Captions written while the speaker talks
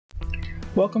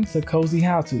Welcome to Cozy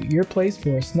How To, your place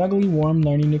for a snuggly warm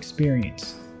learning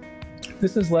experience.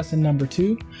 This is lesson number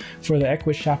 2 for the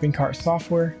Ecwid Shopping Cart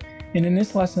software, and in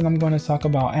this lesson I'm going to talk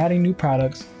about adding new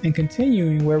products and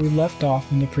continuing where we left off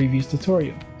in the previous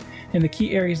tutorial. And the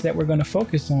key areas that we're going to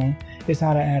focus on is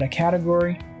how to add a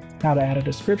category, how to add a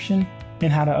description,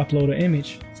 and how to upload an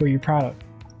image for your product.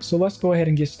 So let's go ahead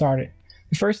and get started.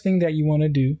 The first thing that you want to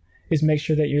do is make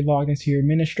sure that you're logged into your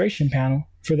administration panel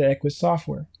for the Ecwid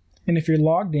software. And if you're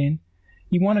logged in,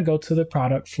 you want to go to the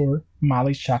product for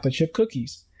Molly's chocolate chip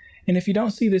cookies. And if you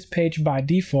don't see this page by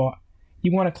default,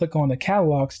 you want to click on the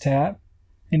Catalogs tab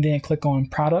and then click on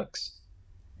Products.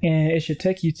 And it should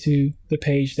take you to the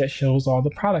page that shows all the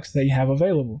products that you have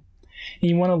available. And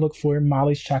you want to look for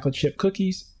Molly's chocolate chip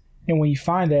cookies. And when you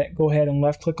find that, go ahead and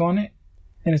left click on it.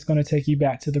 And it's going to take you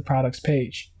back to the products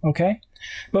page. Okay?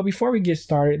 But before we get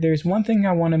started, there's one thing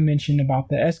I want to mention about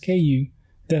the SKU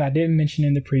that I didn't mention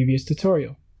in the previous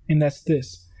tutorial, and that's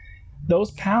this.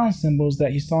 Those pound symbols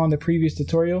that you saw in the previous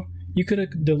tutorial, you could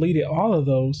have deleted all of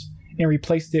those and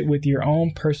replaced it with your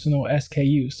own personal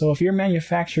SKU. So if your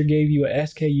manufacturer gave you a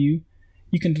SKU,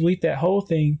 you can delete that whole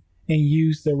thing and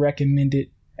use the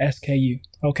recommended SKU.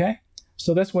 Okay?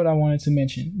 So that's what I wanted to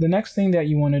mention. The next thing that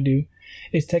you want to do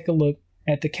is take a look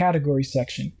at the category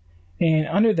section. And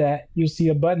under that, you'll see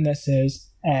a button that says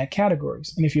Add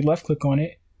Categories. And if you left click on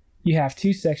it, you have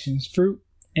two sections, fruit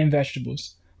and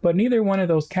vegetables, but neither one of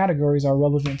those categories are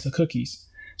relevant to cookies.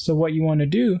 So what you want to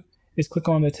do is click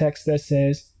on the text that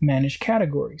says Manage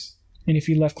Categories. And if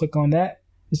you left click on that,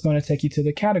 it's going to take you to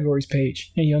the categories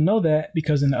page. And you'll know that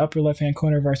because in the upper left hand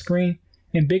corner of our screen,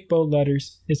 in big bold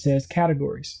letters, it says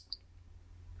Categories.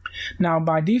 Now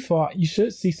by default, you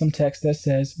should see some text that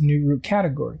says New Root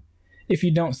Category. If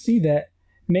you don't see that,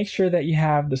 make sure that you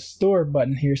have the Store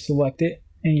button here selected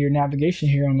and your navigation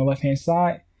here on the left hand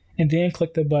side, and then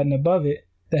click the button above it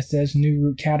that says New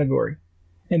Root Category,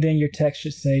 and then your text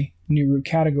should say New Root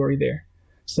Category there.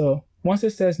 So once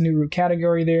it says New Root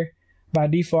Category there, by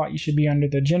default you should be under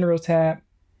the General tab,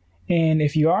 and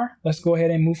if you are, let's go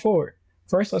ahead and move forward.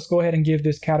 First, let's go ahead and give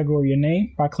this category a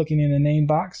name by clicking in the name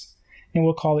box, and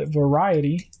we'll call it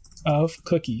Variety of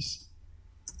Cookies.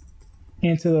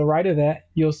 And to the right of that,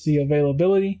 you'll see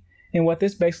Availability, and what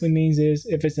this basically means is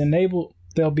if it's enabled,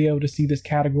 they'll be able to see this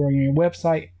category on your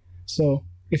website. So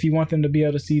if you want them to be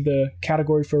able to see the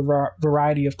category for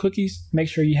variety of cookies, make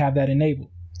sure you have that enabled.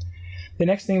 The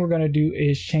next thing we're going to do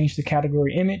is change the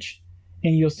category image,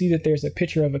 and you'll see that there's a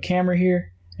picture of a camera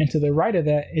here, and to the right of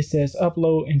that it says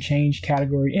upload and change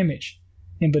category image,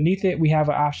 and beneath it we have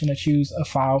an option to choose a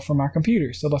file from our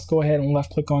computer. So let's go ahead and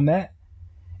left click on that,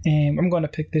 and I'm going to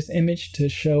pick this image to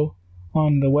show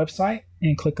on the website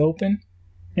and click open.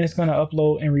 And it's going to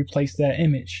upload and replace that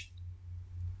image.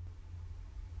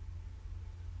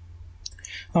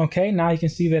 Okay, now you can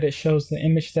see that it shows the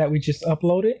image that we just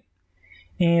uploaded.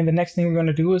 And the next thing we're going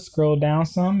to do is scroll down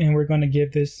some, and we're going to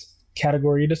give this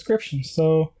category a description.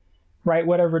 So write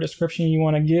whatever description you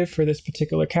want to give for this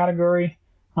particular category.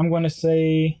 I'm going to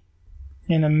say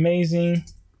an amazing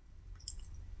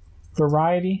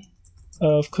variety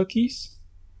of cookies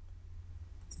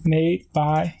made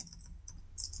by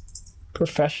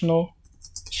professional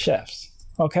chefs.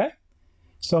 Okay,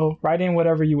 so write in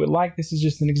whatever you would like. This is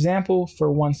just an example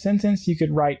for one sentence. You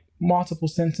could write multiple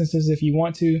sentences if you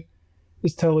want to.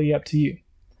 It's totally up to you.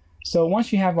 So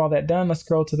once you have all that done, let's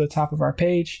scroll to the top of our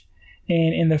page,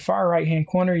 and in the far right hand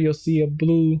corner you'll see a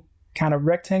blue kind of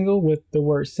rectangle with the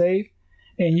word save,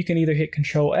 and you can either hit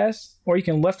Control S or you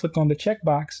can left click on the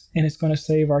checkbox and it's going to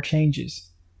save our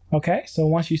changes. Okay, so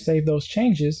once you save those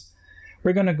changes,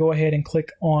 we're going to go ahead and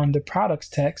click on the products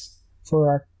text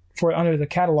for under the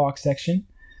catalog section.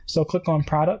 So click on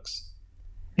products,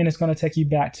 and it's going to take you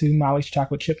back to Molly's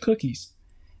chocolate chip cookies.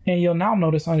 And you'll now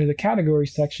notice under the category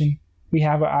section, we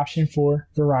have an option for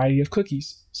variety of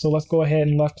cookies. So let's go ahead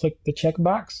and left click the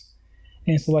checkbox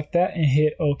and select that and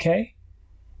hit OK.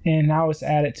 And now it's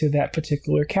added to that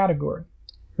particular category.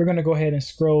 We're going to go ahead and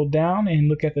scroll down and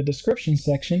look at the description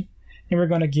section. And we're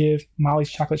going to give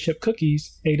Molly's chocolate chip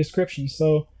cookies a description.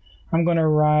 So I'm going to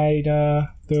write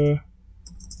the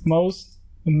most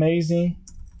amazing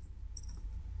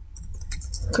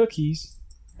cookies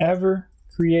ever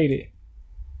created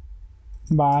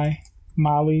by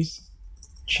Molly's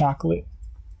chocolate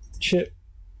chip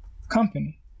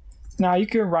company. Now you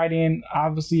can write in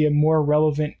obviously a more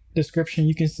relevant description.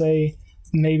 You can say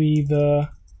maybe the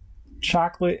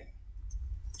chocolate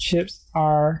chips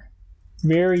are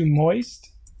very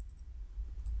moist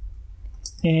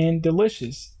and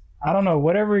delicious. I don't know,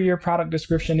 whatever your product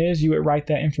description is, you would write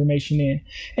that information in.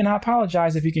 And I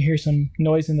apologize if you can hear some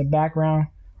noise in the background.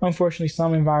 Unfortunately,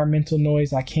 some environmental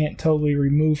noise I can't totally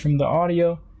remove from the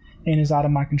audio and is out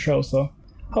of my control, so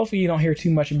hopefully you don't hear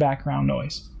too much background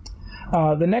noise.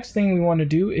 The next thing we want to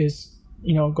do is,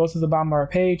 go to the bottom of our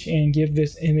page and give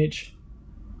this image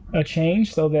a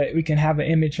change so that we can have an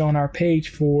image on our page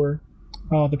for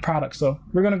the product. So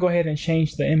we're going to go ahead and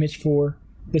change the image for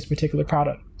this particular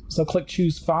product. So click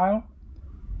choose file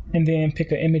and then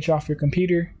pick an image off your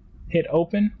computer, hit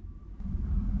open.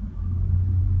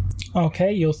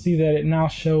 Okay, you'll see that it now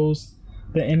shows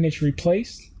the image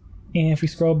replaced. And if we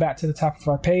scroll back to the top of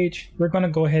our page, we're going to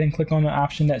go ahead and click on the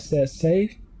option that says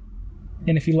save.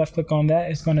 And if you left click on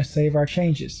that, it's going to save our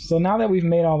changes. So now that we've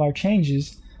made all our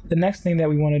changes, the next thing that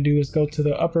we want to do is go to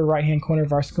the upper right hand corner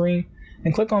of our screen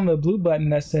and click on the blue button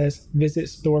that says visit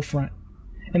storefront.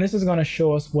 And this is going to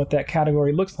show us what that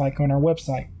category looks like on our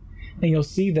website. And you'll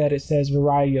see that it says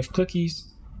variety of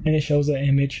cookies and it shows an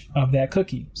image of that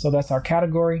cookie. So that's our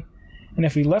category. And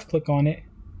if we left click on it,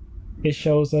 it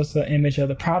shows us an image of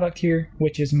the product here,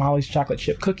 which is Molly's chocolate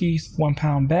chip cookies, 1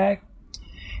 pound bag.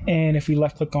 And if we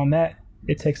left click on that,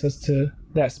 it takes us to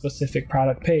that specific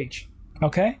product page.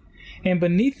 Okay? And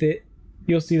beneath it,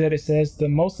 you'll see that it says the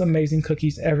most amazing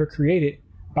cookies ever created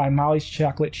by Molly's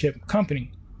Chocolate Chip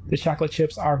Company. The chocolate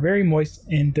chips are very moist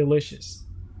and delicious.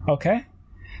 Okay?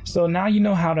 So now you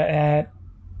know how to add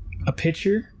a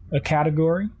picture, a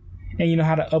category, and you know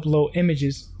how to upload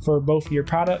images for both your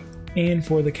product and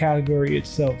for the category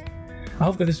itself. I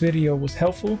hope that this video was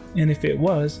helpful, and if it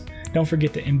was, don't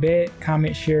forget to embed,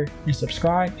 comment, share, and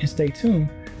subscribe, and stay tuned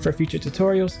for future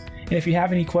tutorials. And if you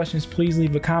have any questions, please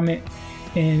leave a comment.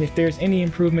 And if there's any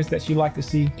improvements that you'd like to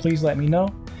see, please let me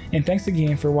know. And thanks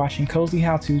again for watching Cozy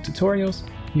How To Tutorials,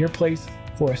 your place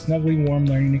for a snuggly warm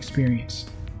learning experience.